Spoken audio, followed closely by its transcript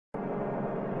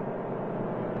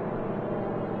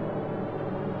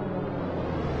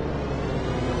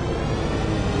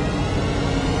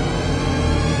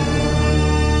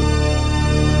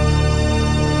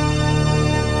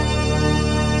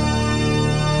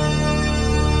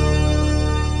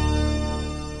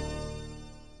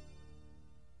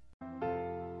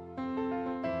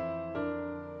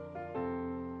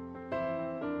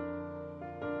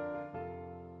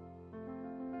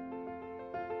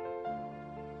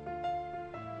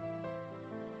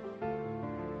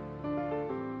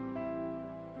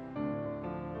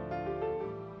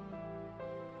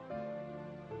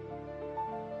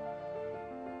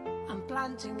I'm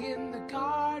planting in the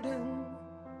garden,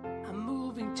 I'm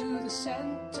moving to the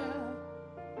center.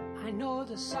 I know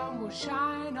the sun will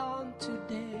shine on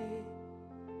today.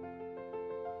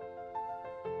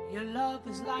 Your love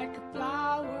is like a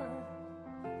flower,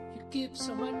 you give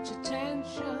so much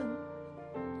attention.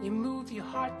 You move your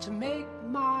heart to make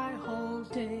my whole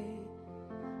day.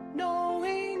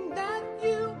 Knowing that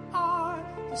you are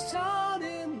the sun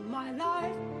in my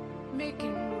life,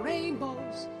 making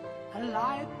rainbows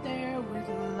alive there with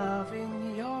love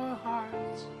in your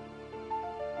heart.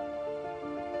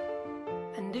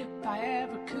 And if I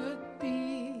ever could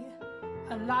be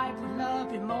alive with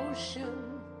love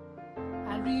emotion,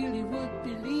 I really would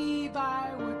believe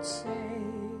I would say,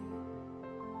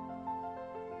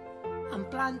 I'm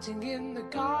planting in the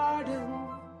garden,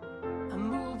 I'm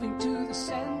moving to the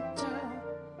center.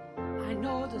 I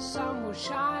know the sun will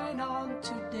shine on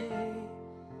today.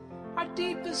 Our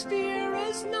deepest fear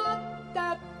is not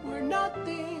that we're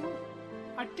nothing.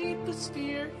 Our deepest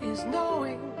fear is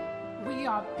knowing we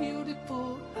are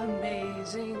beautiful,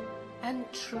 amazing, and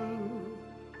true.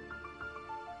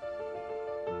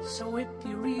 So if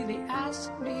you really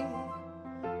ask me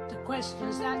the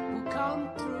questions that will come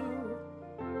through,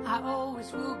 I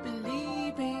always will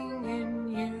believing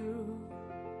in you.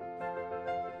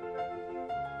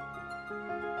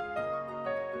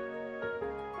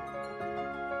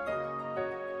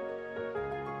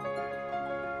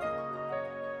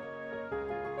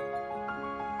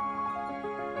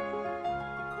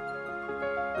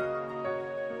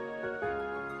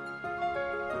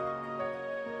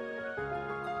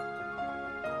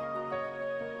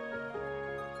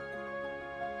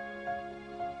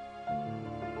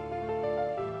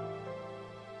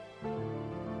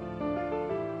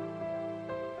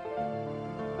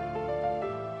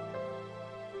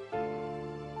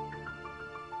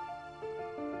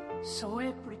 So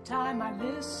every time I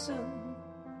listen,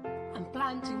 I'm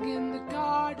planting in the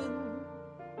garden,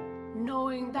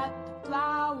 knowing that the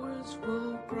flowers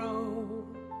will grow.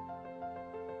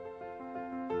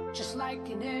 Just like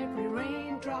in every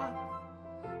raindrop,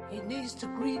 it needs to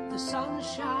greet the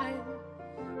sunshine.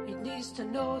 It needs to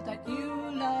know that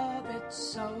you love it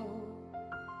so.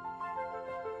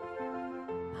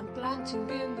 I'm planting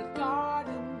in the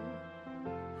garden,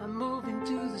 I'm moving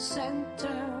to the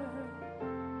center.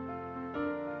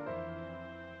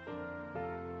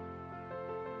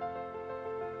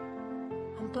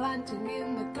 Planting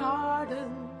in the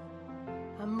garden,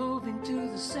 I'm moving to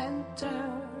the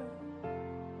center.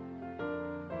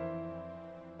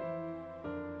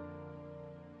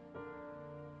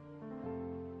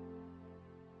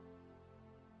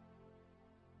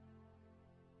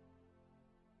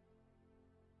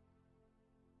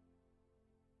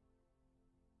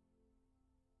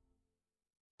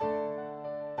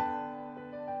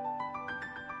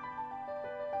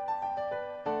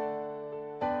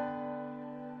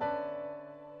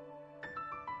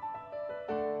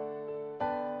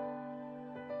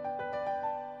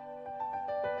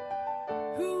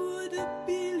 Who would have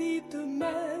believed a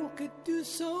man could do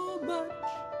so much?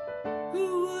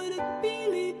 Who would have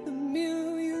believed the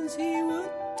millions he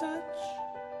would touch?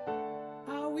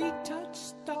 How we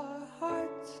touched our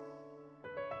hearts,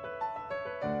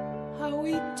 how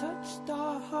we touched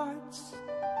our hearts.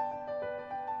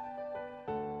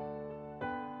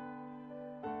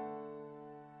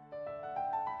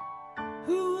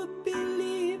 Who would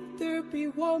believe there'd be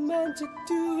one man to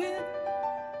do it?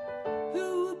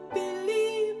 Who would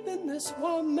believe in this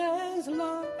one man's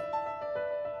love?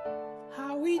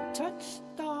 How we touched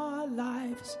our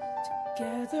lives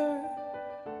together,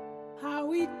 how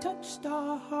we touched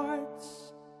our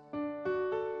hearts.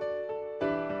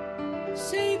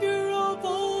 Savior of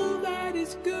all that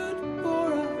is good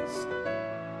for us,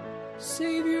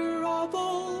 Savior of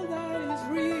all that is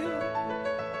real,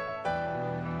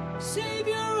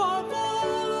 Savior of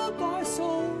all of our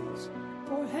souls,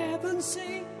 for heaven's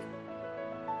sake,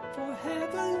 for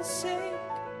heaven's sake.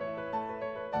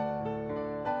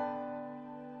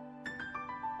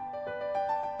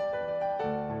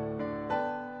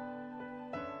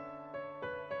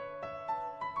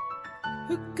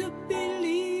 Who could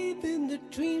believe in the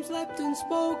dreams left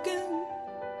unspoken?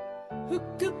 Who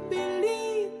could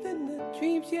believe in the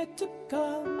dreams yet to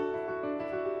come?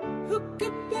 Who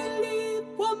could believe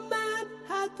one man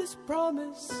had this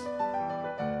promise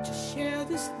to share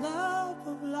this love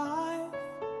of life,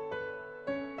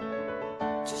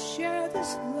 to share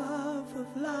this love of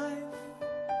life?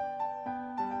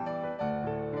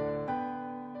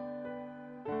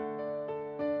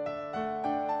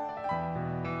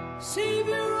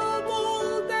 Savior of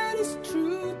all that is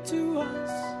true to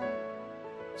us,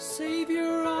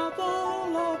 Savior of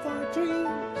all of our dreams.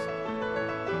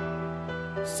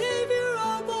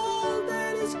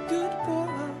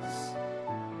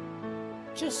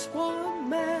 just one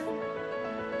man,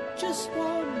 just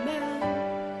one man.